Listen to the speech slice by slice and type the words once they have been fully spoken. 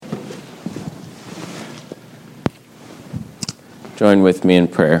Join with me in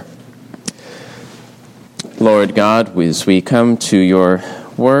prayer. Lord God, as we come to your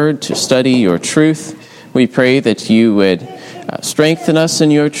word to study your truth, we pray that you would strengthen us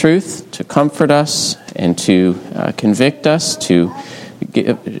in your truth, to comfort us and to convict us, to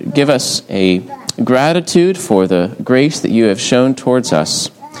give us a gratitude for the grace that you have shown towards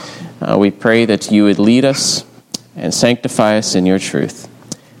us. We pray that you would lead us and sanctify us in your truth.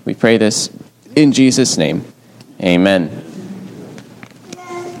 We pray this in Jesus' name. Amen.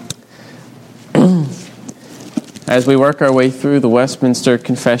 As we work our way through the Westminster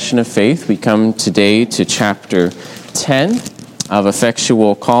Confession of Faith, we come today to chapter 10 of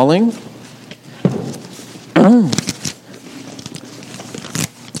Effectual Calling.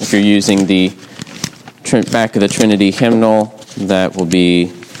 If you're using the back of the Trinity hymnal, that will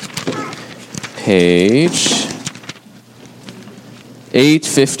be page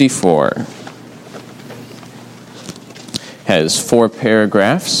 854. Has 4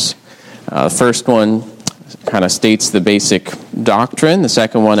 paragraphs. The first one kind of states the basic doctrine. The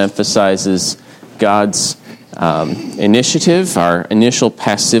second one emphasizes God's initiative, our initial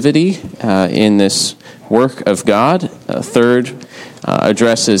passivity in this work of God. Third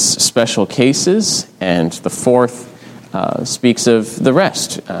addresses special cases, and the fourth speaks of the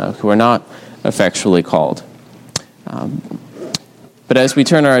rest who are not effectually called. But as we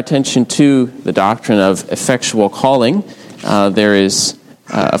turn our attention to the doctrine of effectual calling, there is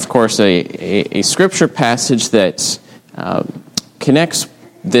of course, a scripture passage that connects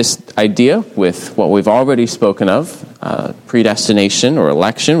this idea with what we've already spoken of, predestination or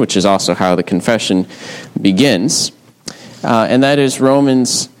election, which is also how the confession begins. And that is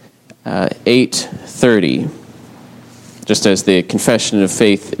Romans 8:30. Just as the confession of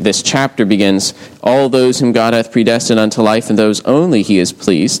faith, this chapter begins, all those whom God hath predestined unto life, and those only he is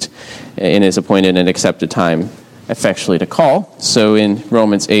pleased in his appointed and accepted time effectually to call. So in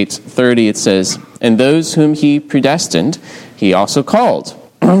Romans 8:30 it says, and those whom he predestined, he also called.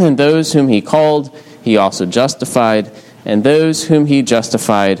 And those whom he called, he also justified. And those whom he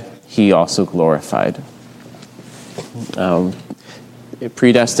justified, he also glorified.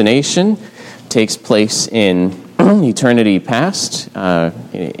 Predestination takes place in eternity past,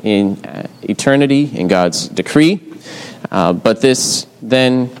 in eternity, in God's decree. But this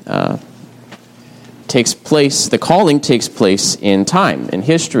then takes place, the calling takes place in time, in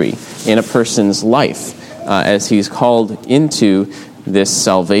history, in a person's life, as he's called into this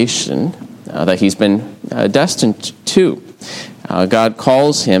salvation that he's been destined to. God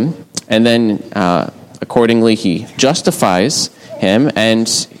calls him, and then accordingly he justifies him,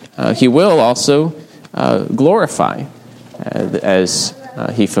 and he will also glorify as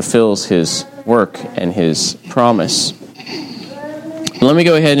he fulfills his work and his promise. Let me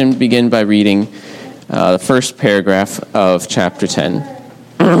go ahead and begin by reading the first paragraph of chapter 10.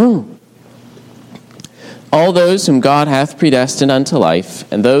 All those whom God hath predestined unto life,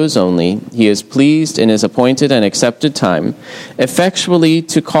 and those only he is pleased in his appointed and accepted time, effectually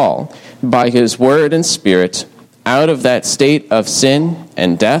to call by his word and spirit out of that state of sin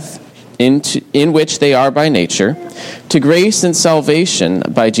and death in which they are by nature, to grace and salvation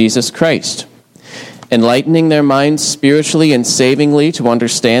by Jesus Christ, enlightening their minds spiritually and savingly to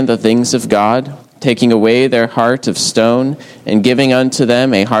understand the things of God, taking away their heart of stone, and giving unto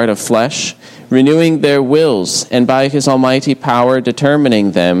them a heart of flesh, renewing their wills, and by his almighty power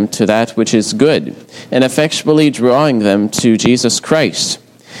determining them to that which is good, and effectually drawing them to Jesus Christ.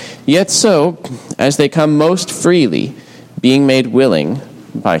 Yet so, as they come most freely, being made willing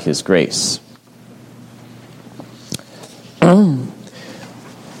by his grace. The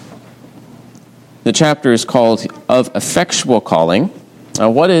chapter is called Of Effectual Calling.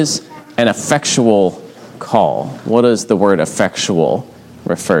 What is an effectual call? What does the word effectual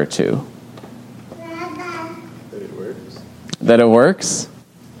refer to? That it works. That it works?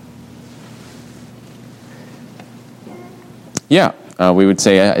 Yeah, we would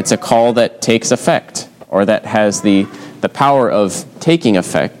say it's a call that takes effect, or that has the power of taking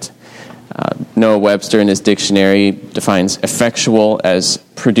effect. Noah Webster in his dictionary defines effectual as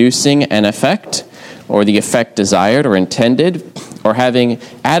producing an effect, or the effect desired or intended, or having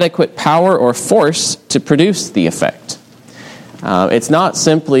adequate power or force to produce the effect. It's not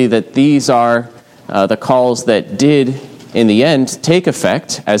simply that these are the calls that did, in the end, take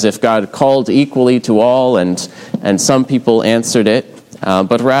effect, as if God called equally to all and some people answered it,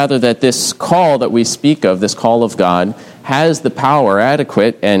 but rather that this call that we speak of, this call of God, has the power,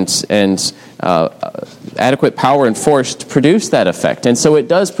 adequate power and force to produce that effect. And so it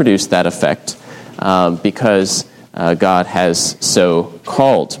does produce that effect because God has so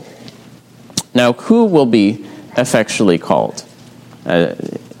called. Now, who will be effectually called?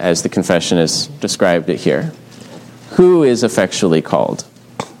 as the confession has described it here. Who is effectually called?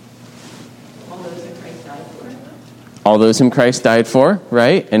 All those that Christ died for. All those whom Christ died for,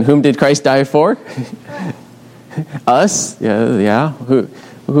 right? And whom did Christ die for? Us? Yeah.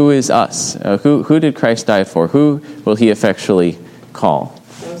 Who is us? Who did Christ die for? Who will he effectually call?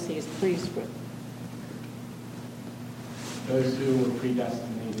 Those he is pleased with. Those who were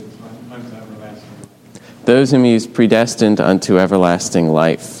predestinated unto everlasting life. Those whom he is predestined unto everlasting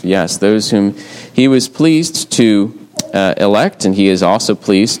life. Yes, those whom he was pleased to elect, and he is also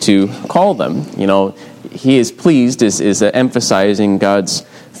pleased to call them. He is pleased is emphasizing God's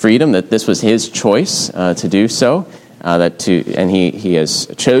freedom, that this was his choice to do so, and he has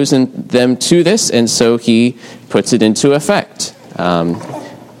chosen them to this, and so he puts it into effect,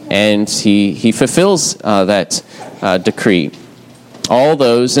 and he fulfills that decree. All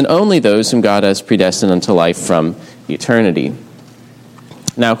those and only those whom God has predestined unto life from eternity.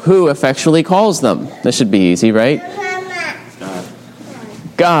 Now, who effectually calls them? This should be easy, right?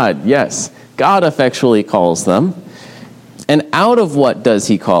 God, yes. God effectually calls them. And out of what does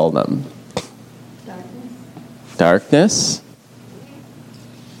he call them? Darkness.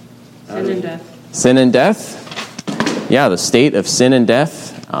 Sin and death. Sin and death. Yeah, the state of sin and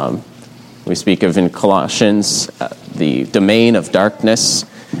death. We speak of in Colossians the domain of darkness,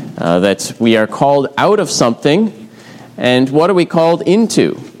 that we are called out of something. And what are we called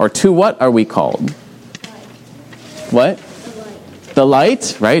into? Or to what are we called? What? The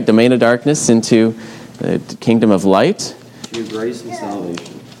light, right? Domain of darkness into the kingdom of light. To grace and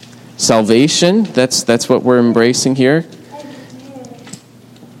salvation. Salvation, that's what we're embracing here.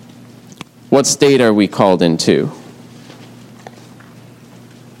 What state are we called into?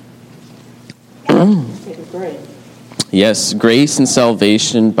 State of grace. Yes, grace and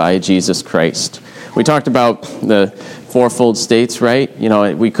salvation by Jesus Christ. We talked about the fourfold states, right?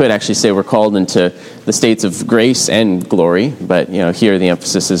 We could actually say we're called into the states of grace and glory, but here the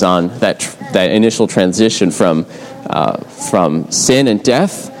emphasis is on that initial transition from sin and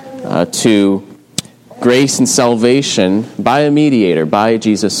death to grace and salvation by a mediator, by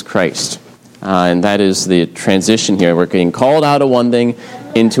Jesus Christ. And that is the transition here. We're getting called out of one thing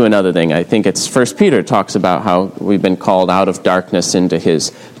into another thing. I think it's 1 Peter talks about how we've been called out of darkness into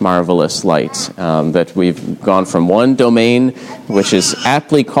his marvelous light. That we've gone from one domain, which is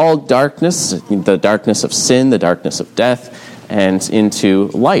aptly called darkness, the darkness of sin, the darkness of death, and into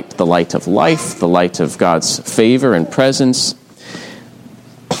light, the light of life, the light of God's favor and presence.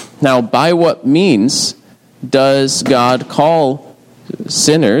 Now, by what means does God call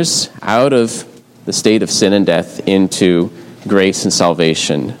sinners out of the state of sin and death into grace and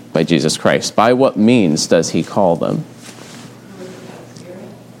salvation by Jesus Christ? By what means does he call them?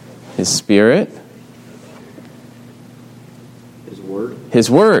 His Spirit? His Word?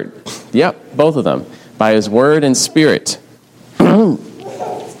 His Word. Yep, both of them. By his Word and Spirit.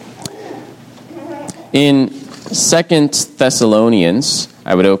 In 2 Thessalonians,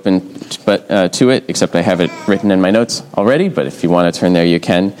 I would open to it, except I have it written in my notes already, but if you want to turn there, you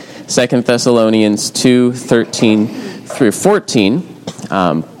can. 2 Thessalonians 2:13 through 14,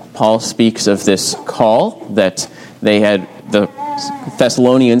 Paul speaks of this call that the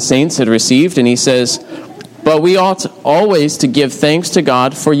Thessalonian saints had received, and he says, "But we ought always to give thanks to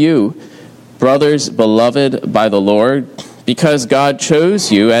God for you, brothers beloved by the Lord, because God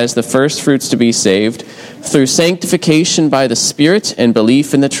chose you as the first fruits to be saved, through sanctification by the Spirit and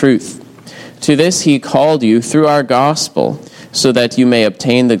belief in the truth. To this he called you through our gospel, so that you may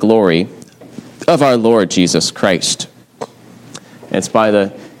obtain the glory of our Lord Jesus Christ." It's by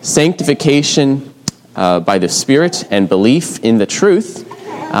the sanctification by the Spirit and belief in the truth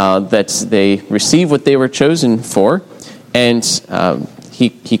that they receive what they were chosen for, and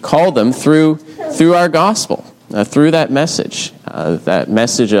he called them through our gospel. Through that message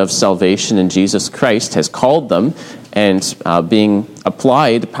of salvation in Jesus Christ has called them, and being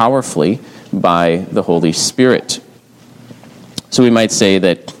applied powerfully by the Holy Spirit. So we might say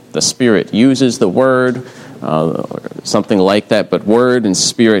that the Spirit uses the Word, or something like that, but Word and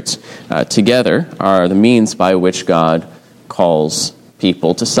Spirit together are the means by which God calls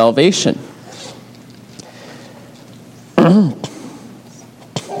people to salvation.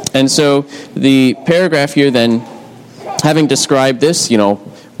 And so the paragraph here then, having described this,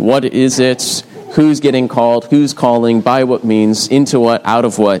 what is it, who's getting called, who's calling, by what means, into what, out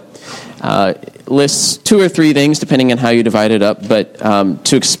of what, lists 2 or 3 things, depending on how you divide it up, but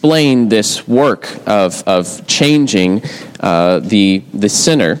to explain this work of changing the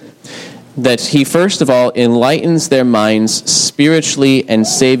sinner, that he first of all enlightens their minds spiritually and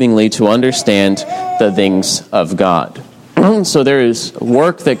savingly to understand the things of God. So there is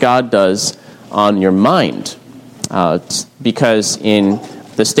work that God does on your mind, because in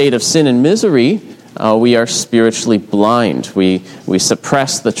the state of sin and misery, we are spiritually blind. We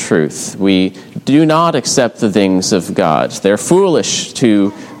suppress the truth. We do not accept the things of God. They're foolish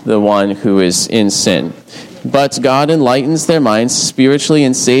to the one who is in sin. But God enlightens their minds spiritually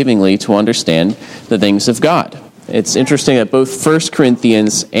and savingly to understand the things of God. It's interesting that both 1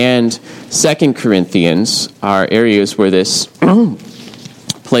 Corinthians and 2 Corinthians are areas where this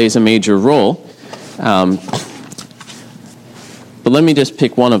plays a major role. But let me just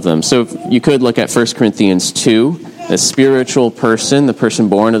pick one of them. So you could look at 1 Corinthians 2. The spiritual person, the person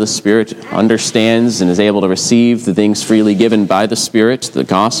born of the Spirit, understands and is able to receive the things freely given by the Spirit, the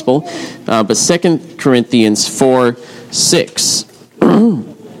gospel. But 2 Corinthians 4:6,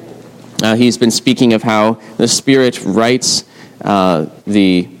 he's been speaking of how the Spirit writes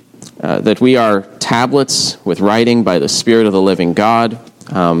that we are tablets with writing by the Spirit of the living God.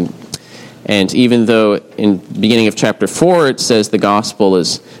 And even though in the beginning of chapter 4 it says the gospel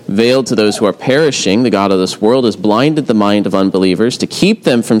is veiled to those who are perishing, the God of this world has blinded the mind of unbelievers to keep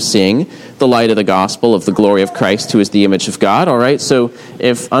them from seeing the light of the gospel of the glory of Christ, who is the image of God. All right, so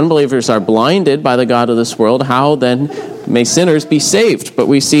if unbelievers are blinded by the God of this world, how then may sinners be saved? But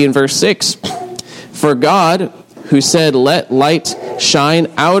we see in verse 6, for God, who said, let light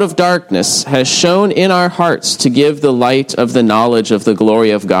shine out of darkness, has shone in our hearts to give the light of the knowledge of the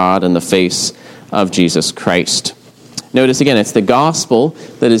glory of God in the face of Jesus Christ. Notice again, it's the gospel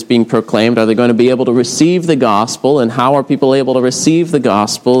that is being proclaimed. Are they going to be able to receive the gospel? And how are people able to receive the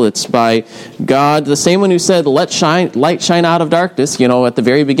gospel? It's by God, the same one who said, let light shine out of darkness, at the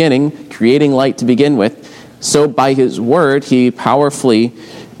very beginning, creating light to begin with. So by his word, he powerfully,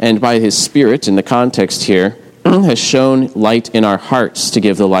 and by his Spirit, in the context here, has shown light in our hearts to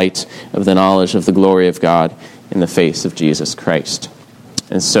give the light of the knowledge of the glory of God in the face of Jesus Christ.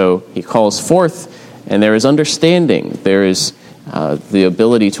 And so he calls forth, and there is understanding. There is the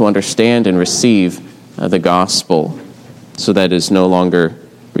ability to understand and receive the gospel, so that it is no longer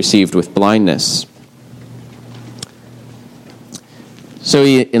received with blindness. So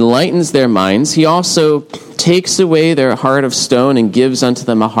he enlightens their minds. He also takes away their heart of stone and gives unto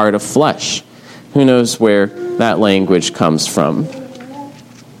them a heart of flesh. Who knows where that language comes from?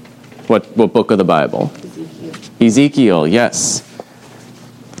 What book of the Bible? Ezekiel, yes.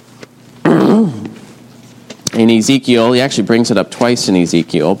 In Ezekiel, he actually brings it up twice in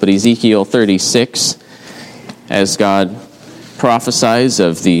Ezekiel, but Ezekiel 36, as God prophesies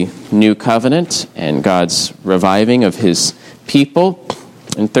of the new covenant and God's reviving of his people.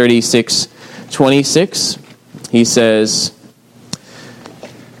 In 36:26, he says,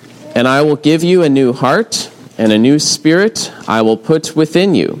 and I will give you a new heart, and a new spirit I will put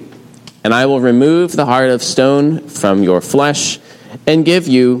within you. And I will remove the heart of stone from your flesh, and give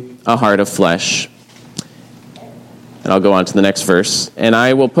you a heart of flesh. And I'll go on to the next verse. And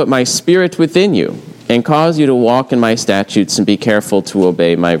I will put my spirit within you, and cause you to walk in my statutes, and be careful to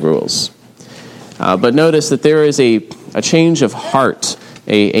obey my rules. But notice that there is a change of heart,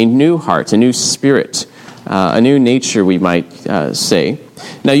 a new heart, a new spirit, a new nature, we might say.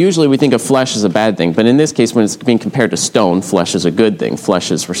 Now, usually we think of flesh as a bad thing, but in this case, when it's being compared to stone, flesh is a good thing.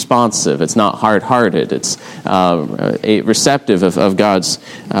 Flesh is responsive. It's not hard-hearted. It's receptive of God's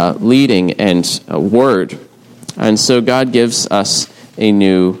leading and word. And so God gives us a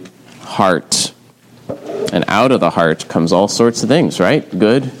new heart. And out of the heart comes all sorts of things, right?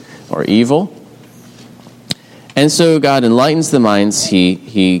 Good or evil. And so God enlightens the minds.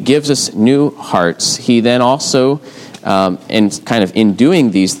 He gives us new hearts. He then also, and kind of in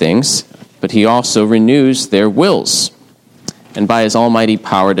doing these things, but he also renews their wills. And by his almighty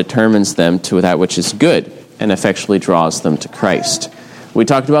power determines them to that which is good and effectually draws them to Christ. We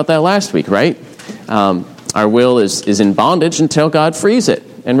talked about that last week, right? Our will is in bondage until God frees it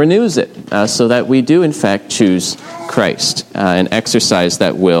and renews it, so that we do in fact choose Christ and exercise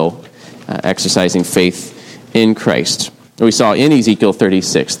that will, exercising faith in Christ. We saw in Ezekiel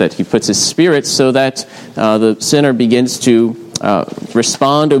 36 that he puts his spirit so that the sinner begins to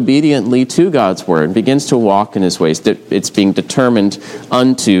respond obediently to God's word and begins to walk in his ways. It's being determined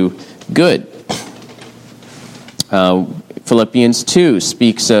unto good. Philippians 2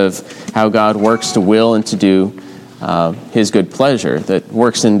 speaks of how God works to will and to do his good pleasure, that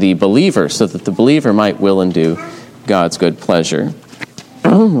works in the believer so that the believer might will and do God's good pleasure.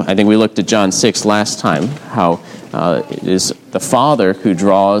 I think we looked at John 6 last time, how it is the Father who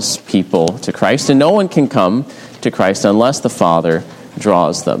draws people to Christ, and no one can come to Christ unless the Father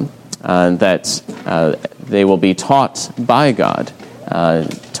draws them, and that they will be taught by God,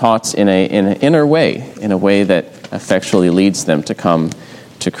 taught in an inner way, in a way that effectually leads them to come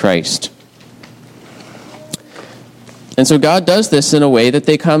to Christ. And so God does this in a way that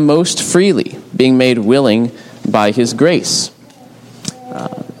they come most freely, being made willing by his grace.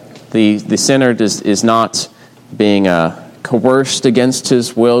 The sinner is not being coerced against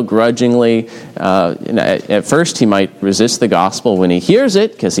his will grudgingly. At first he might resist the gospel when he hears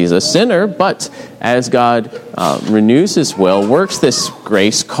it because he's a sinner, but as God renews his will, works this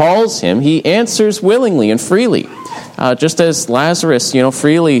grace, calls him, he answers willingly and freely. Just as Lazarus,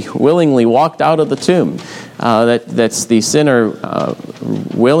 freely, willingly walked out of the tomb. That's the sinner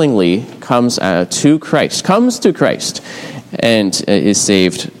willingly comes to Christ, and is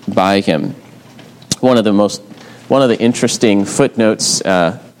saved by him. One of the interesting footnotes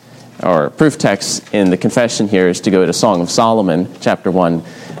or proof texts in the confession here is to go to Song of Solomon, chapter 1,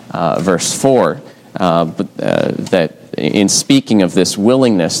 verse 4, that in speaking of this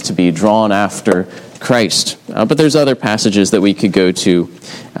willingness to be drawn after Christ. But there's other passages that we could go to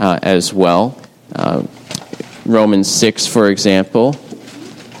as well. Romans 6, for example.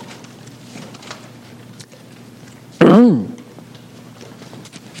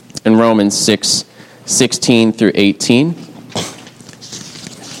 In Romans 6, 16 through 18.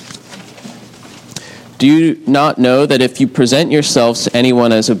 Do you not know that if you present yourselves to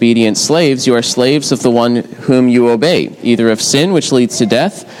anyone as obedient slaves, you are slaves of the one whom you obey, either of sin, which leads to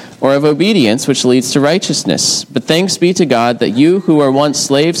death, or of obedience, which leads to righteousness? But thanks be to God that you who were once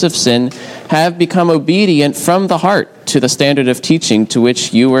slaves of sin have become obedient from the heart to the standard of teaching to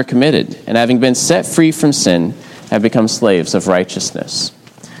which you were committed, and having been set free from sin, have become slaves of righteousness.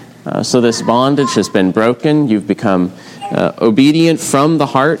 So this bondage has been broken. You've become obedient from the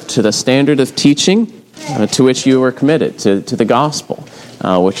heart to the standard of teaching to which you were committed, to the gospel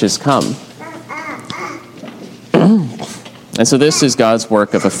which has come. And so this is God's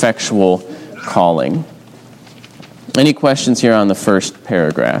work of effectual calling. Any questions here on the first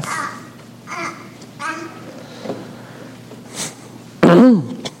paragraph? I'll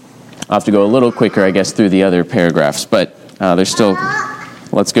have to go a little quicker, I guess, through the other paragraphs, but there's still...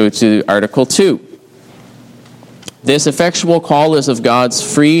 Let's go to Article 2. This effectual call is of God's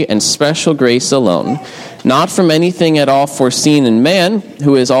free and special grace alone, not from anything at all foreseen in man,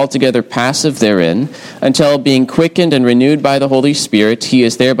 who is altogether passive therein, until being quickened and renewed by the Holy Spirit, he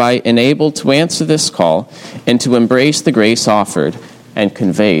is thereby enabled to answer this call and to embrace the grace offered and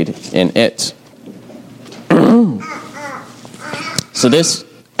conveyed in it. So this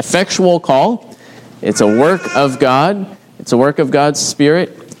effectual call, it's a work of God. It's a work of God's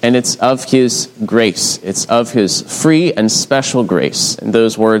Spirit, and it's of his grace. It's of his free and special grace. And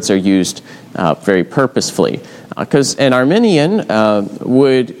those words are used very purposefully. Because an Arminian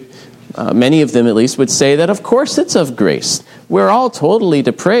many of them at least, would say that of course it's of grace. We're all totally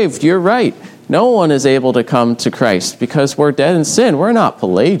depraved. You're right. No one is able to come to Christ because we're dead in sin. We're not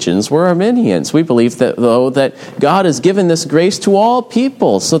Pelagians. We're Arminians. We believe that, though, that God has given this grace to all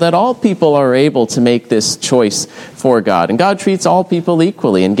people so that all people are able to make this choice for God. And God treats all people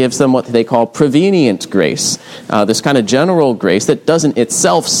equally and gives them what they call prevenient grace, this kind of general grace that doesn't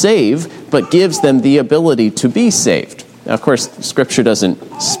itself save, but gives them the ability to be saved. Now, of course, Scripture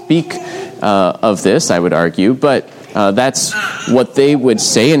doesn't speak of this, I would argue, but that's what they would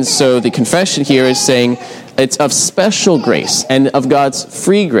say. And so the confession here is saying it's of special grace and of God's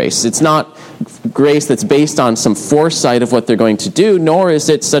free grace. It's not grace that's based on some foresight of what they're going to do, nor is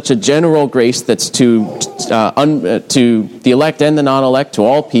it such a general grace that's to the elect and the non-elect, to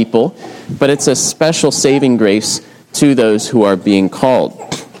all people, but it's a special saving grace to those who are being called.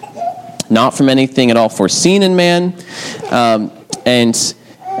 Not from anything at all foreseen in man,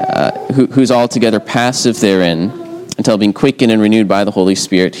 who's altogether passive therein, until being quickened and renewed by the Holy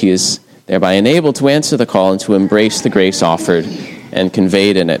Spirit, he is thereby enabled to answer the call and to embrace the grace offered and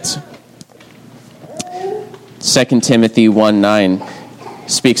conveyed in it. 2 Timothy 1:9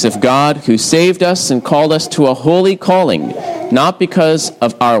 speaks of God who saved us and called us to a holy calling, not because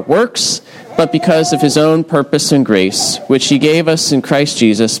of our works, but because of his own purpose and grace, which he gave us in Christ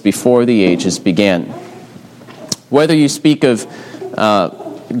Jesus before the ages began. Whether you speak of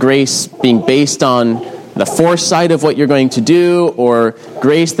grace being based on the foresight of what you're going to do, or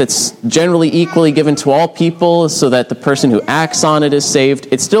grace that's generally equally given to all people so that the person who acts on it is saved,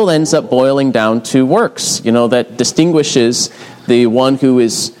 it still ends up boiling down to works, that distinguishes the one who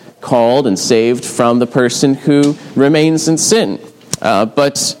is called and saved from the person who remains in sin.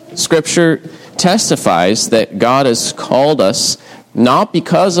 But Scripture testifies that God has called us not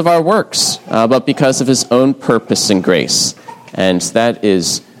because of our works, but because of his own purpose and grace. And that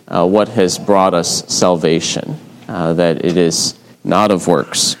is what has brought us salvation, that it is not of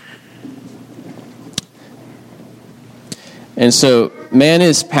works. And so man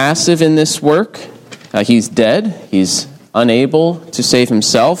is passive in this work. He's dead. He's unable to save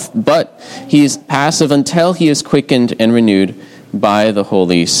himself, but he's passive until he is quickened and renewed by the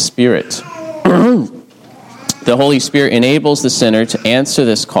Holy Spirit. The Holy Spirit enables the sinner to answer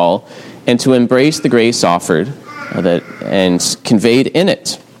this call and to embrace the grace offered and conveyed in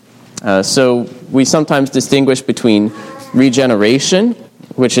it. So we sometimes distinguish between regeneration,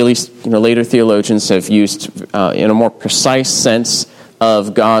 which at least later theologians have used in a more precise sense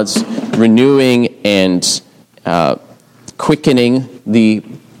of God's renewing and quickening the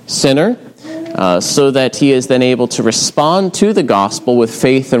sinner, so that he is then able to respond to the gospel with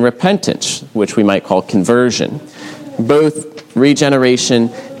faith and repentance, which we might call conversion. Both regeneration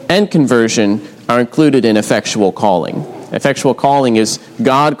and conversion are included in effectual calling. Effectual calling is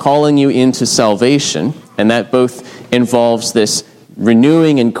God calling you into salvation, and that both involves this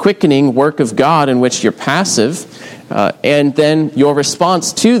renewing and quickening work of God in which you're passive, and then your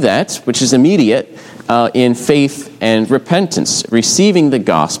response to that, which is immediate, in faith and repentance, receiving the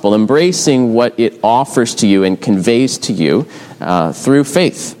gospel, embracing what it offers to you and conveys to you through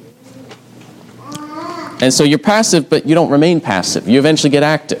faith. And so you're passive, but you don't remain passive. You eventually get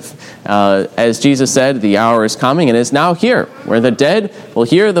active. As Jesus said, the hour is coming and is now here, where the dead will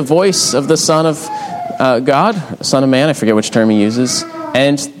hear the voice of the Son of God, Son of Man, I forget which term he uses,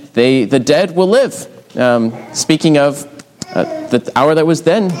 and the dead will live. Speaking of the hour that was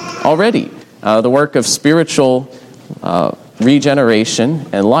then already, the work of spiritual regeneration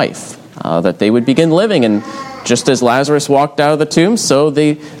and life, that they would begin living. And just as Lazarus walked out of the tomb, so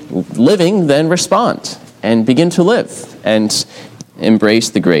the living then respond and begin to live and embrace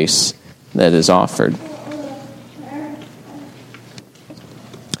the grace that is offered.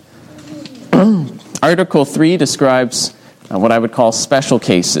 Article 3 describes what I would call special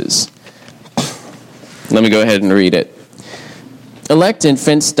cases. Let me go ahead and read it. Elect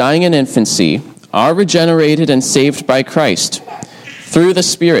infants dying in infancy are regenerated and saved by Christ through the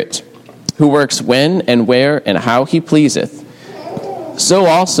Spirit, who works when and where and how he pleaseth. So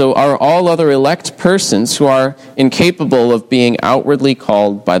also are all other elect persons who are incapable of being outwardly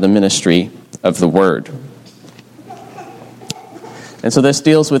called by the ministry of the Word. And so this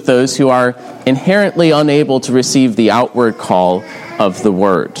deals with those who are inherently unable to receive the outward call of the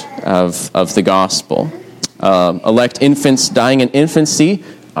Word, of the gospel. Elect infants dying in infancy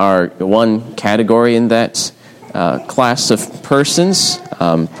are one category in that class of persons.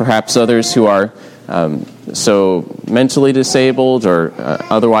 Perhaps others who are so mentally disabled or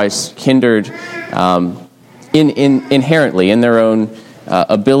otherwise hindered inherently in their own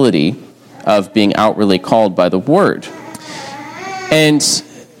ability of being outwardly called by the Word. And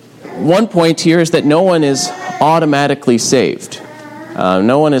one point here is that no one is automatically saved.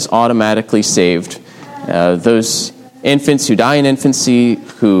 No one is automatically saved. Those infants who die in infancy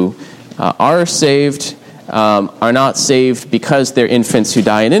who are saved are not saved because they're infants who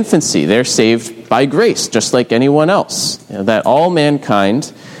die in infancy. They're saved by grace, just like anyone else. That all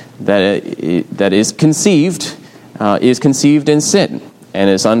mankind that is conceived in sin and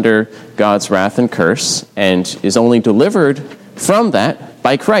is under God's wrath and curse, and is only delivered from that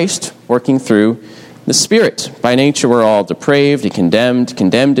by Christ working through the Spirit. By nature we're all depraved and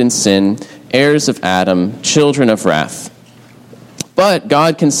condemned in sin, heirs of Adam, children of wrath. But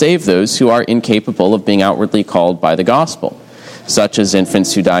God can save those who are incapable of being outwardly called by the gospel, such as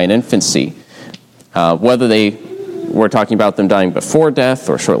infants who die in infancy. Whether we're talking about them dying before death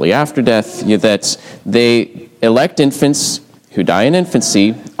or shortly after death, that they elect infants who die in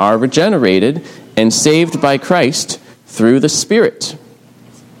infancy are regenerated and saved by Christ through the Spirit.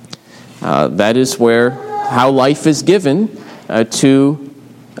 That is how life is given to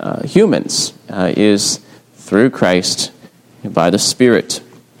humans, is through Christ by the Spirit.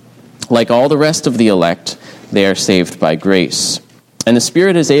 Like all the rest of the elect, they are saved by grace. And the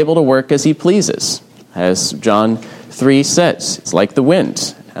Spirit is able to work as he pleases. As John 3 says, it's like the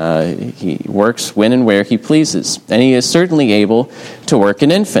wind. He works when and where he pleases. And he is certainly able to work in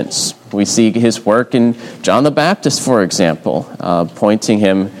infants. We see his work in John the Baptist, for example, pointing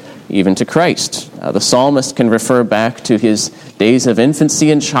him even to Christ. The psalmist can refer back to his days of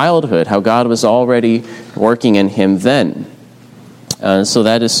infancy and childhood, how God was already working in him then. So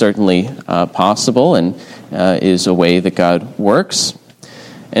that is certainly possible and is a way that God works.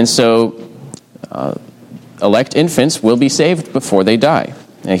 And so elect infants will be saved before they die.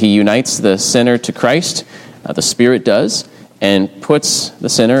 He unites the sinner to Christ, the Spirit does, and puts the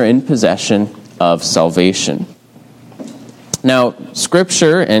sinner in possession of salvation. Now,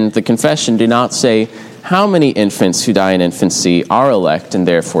 Scripture and the confession do not say how many infants who die in infancy are elect and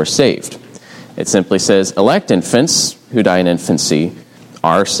therefore saved. It simply says elect infants who die in infancy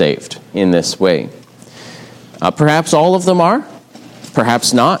are saved in this way. Perhaps all of them are,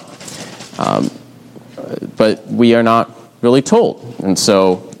 perhaps not, but we are not really told. And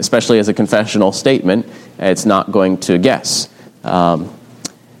so, especially as a confessional statement, it's not going to guess.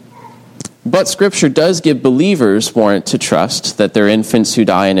 But Scripture does give believers warrant to trust that their infants who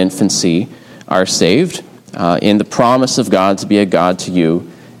die in infancy are saved in the promise of God to be a God to you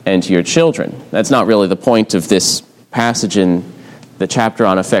and to your children. That's not really the point of this passage in the chapter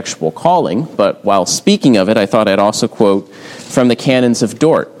on effectual calling, but while speaking of it, I thought I'd also quote from the Canons of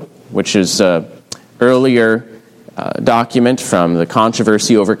Dort, which is an earlier document from the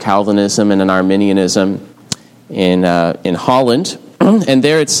controversy over Calvinism and Arminianism in Holland. And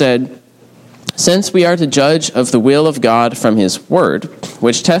there it said, "Since we are to judge of the will of God from his word,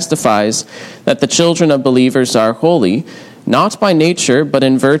 which testifies that the children of believers are holy, not by nature, but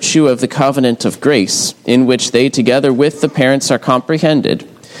in virtue of the covenant of grace, in which they together with the parents are comprehended,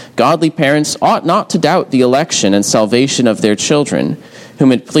 godly parents ought not to doubt the election and salvation of their children,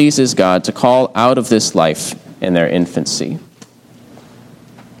 whom it pleases God to call out of this life in their infancy."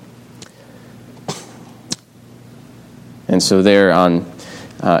 And so there on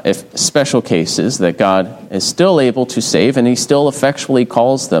if special cases that God is still able to save, and he still effectually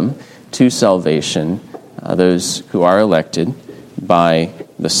calls them to salvation, those who are elected by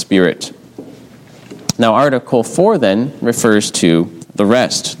the Spirit. Now, Article 4 then refers to the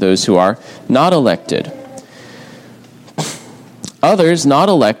rest, those who are not elected. Others not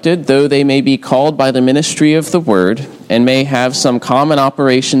elected, though they may be called by the ministry of the word, and may have some common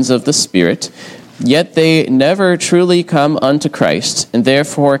operations of the Spirit, yet they never truly come unto Christ, and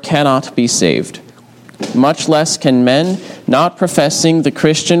therefore cannot be saved. Much less can men not professing the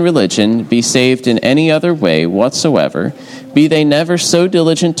Christian religion be saved in any other way whatsoever, be they never so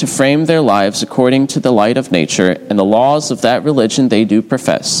diligent to frame their lives according to the light of nature and the laws of that religion they do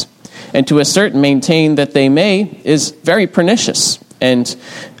profess. And to assert and maintain that they may is very pernicious and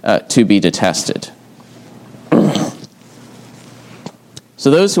to be detested. So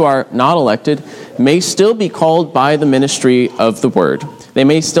those who are not elected may still be called by the ministry of the word. They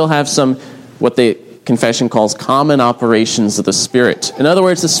may still have some, what the confession calls, common operations of the Spirit. In other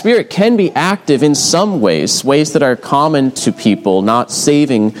words, the Spirit can be active in some ways that are common to people, not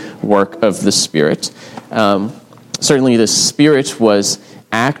saving work of the Spirit. Certainly the Spirit was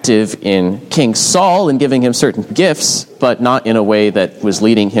active in King Saul in giving him certain gifts, but not in a way that was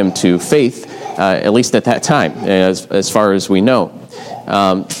leading him to faith, at least at that time, as far as we know.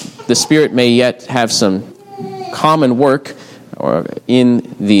 The Spirit may yet have some common work or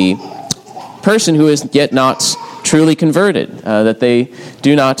in the person who is yet not truly converted, that they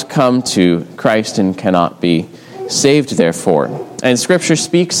do not come to Christ and cannot be saved, therefore. And Scripture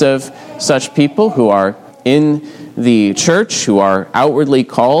speaks of such people who are in the church, who are outwardly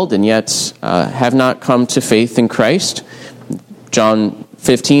called and yet have not come to faith in Christ. John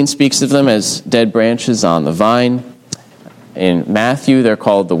 15 speaks of them as dead branches on the vine. In Matthew, they're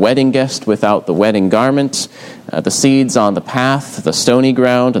called the wedding guest without the wedding garment, the seeds on the path, the stony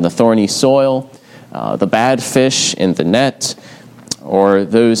ground and the thorny soil, the bad fish in the net, or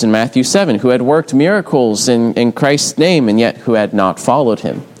those in Matthew 7 who had worked miracles in Christ's name and yet who had not followed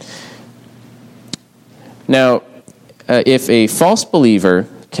him. Now, if a false believer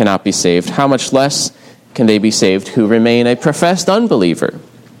cannot be saved, how much less can they be saved who remain a professed unbeliever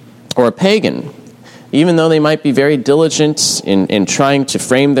or a pagan? Even though they might be very diligent in trying to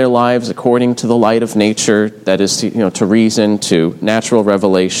frame their lives according to the light of nature, that is, to reason, to natural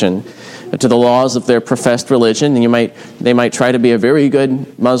revelation, to the laws of their professed religion, and they might try to be a very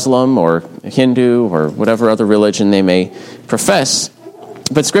good Muslim or Hindu or whatever other religion they may profess.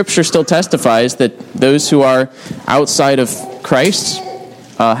 But Scripture still testifies that those who are outside of Christ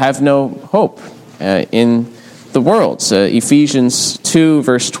have no hope in the world. Ephesians 2,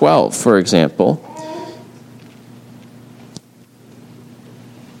 verse 12, for example,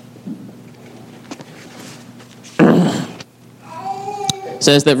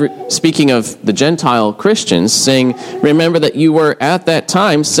 says that, speaking of the Gentile Christians, saying, "Remember that you were at that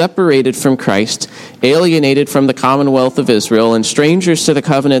time separated from Christ, alienated from the commonwealth of Israel, and strangers to the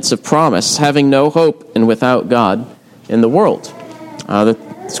covenants of promise, having no hope and without God in the world." The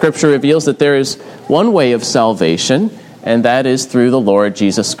Scripture reveals that there is one way of salvation, and that is through the Lord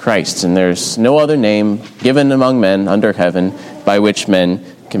Jesus Christ. And there's no other name given among men under heaven by which men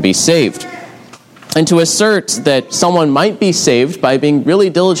can be saved. And to assert that someone might be saved by being really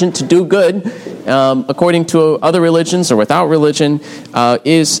diligent to do good, according to other religions or without religion,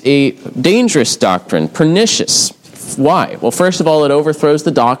 is a dangerous doctrine, pernicious. Why? Well, first of all, it overthrows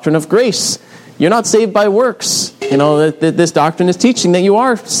the doctrine of grace. You're not saved by works. this doctrine is teaching that you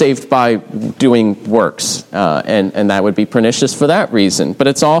are saved by doing works, and that would be pernicious for that reason. But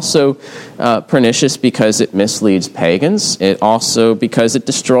it's also pernicious because it misleads pagans. It also because it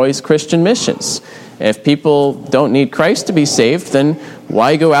destroys Christian missions. If people don't need Christ to be saved, then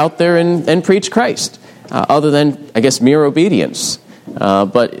why go out there and preach Christ, other than, I guess, mere obedience?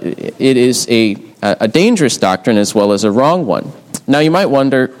 But it is a dangerous doctrine as well as a wrong one. Now, you might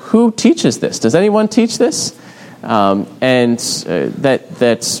wonder, who teaches this? Does anyone teach this? That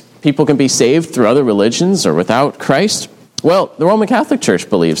people can be saved through other religions or without Christ? Well, the Roman Catholic Church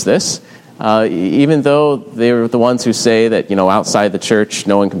believes this, even though they're the ones who say that, outside the church,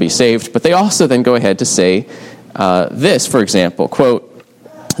 no one can be saved. But they also then go ahead to say this, for example, quote,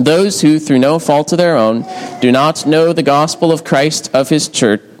 "Those who, through no fault of their own, do not know the gospel of Christ of his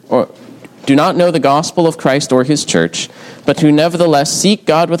church, or do not know the gospel of Christ or his church, but who nevertheless seek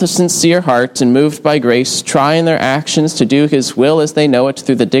God with a sincere heart and moved by grace, try in their actions to do his will as they know it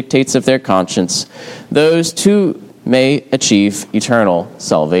through the dictates of their conscience, those too may achieve eternal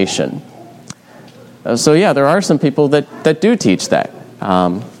salvation." So there are some people that do teach that.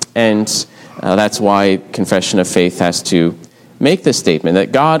 And that's why Confession of Faith has to make this statement,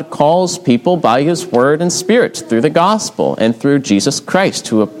 that God calls people by his word and spirit through the gospel and through Jesus Christ,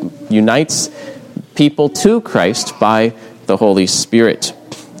 who unites people to Christ by the Holy Spirit.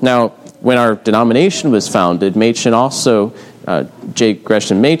 Now, when our denomination was founded, Machen also, J.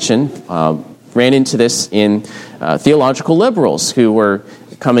 Gresham Machen, ran into this in theological liberals who were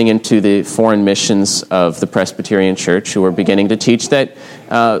coming into the foreign missions of the Presbyterian Church, who were beginning to teach that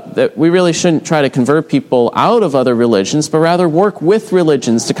we really shouldn't try to convert people out of other religions, but rather work with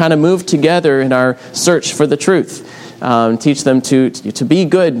religions to kind of move together in our search for the truth. Teach them to be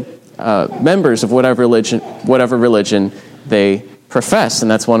good members of whatever religion they profess.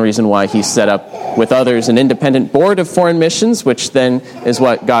 And that's one reason why he set up with others an independent board of foreign missions, which then is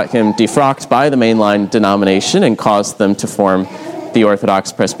what got him defrocked by the mainline denomination and caused them to form the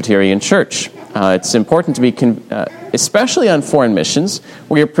Orthodox Presbyterian Church. It's important to be, especially on foreign missions,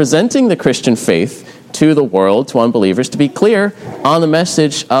 where you're presenting the Christian faith to the world, to unbelievers, to be clear on the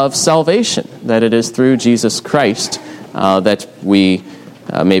message of salvation, that it is through Jesus Christ that we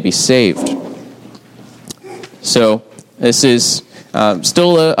may be saved. So this is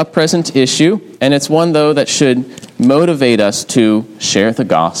still a present issue, and it's one, though, that should motivate us to share the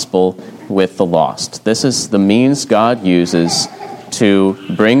gospel with the lost. This is the means God uses to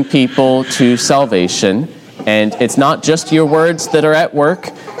bring people to salvation. And it's not just your words that are at work,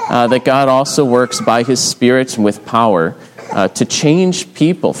 that God also works by his Spirit and with power to change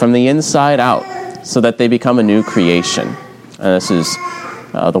people from the inside out so that they become a new creation. And this is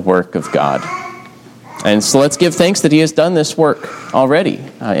the work of God. And so let's give thanks that he has done this work already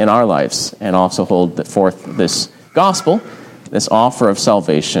in our lives, and also hold forth this gospel, this offer of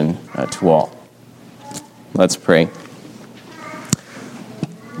salvation to all. Let's pray.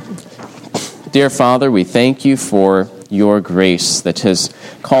 Dear Father, we thank you for your grace that has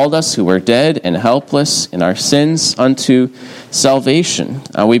called us who were dead and helpless in our sins unto salvation.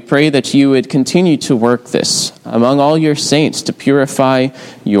 We pray that you would continue to work this among all your saints to purify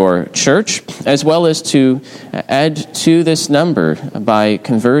your church, as well as to add to this number by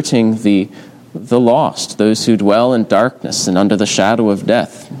converting the lost, those who dwell in darkness and under the shadow of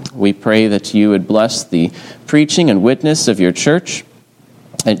death. We pray that you would bless the preaching and witness of your church,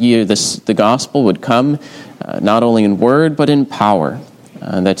 that the gospel would come not only in word but in power,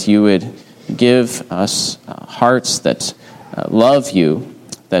 that you would give us hearts that love you,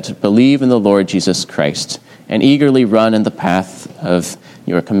 that believe in the Lord Jesus Christ, and eagerly run in the path of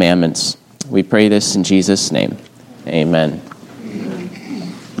your commandments. We pray this in Jesus' name. Amen.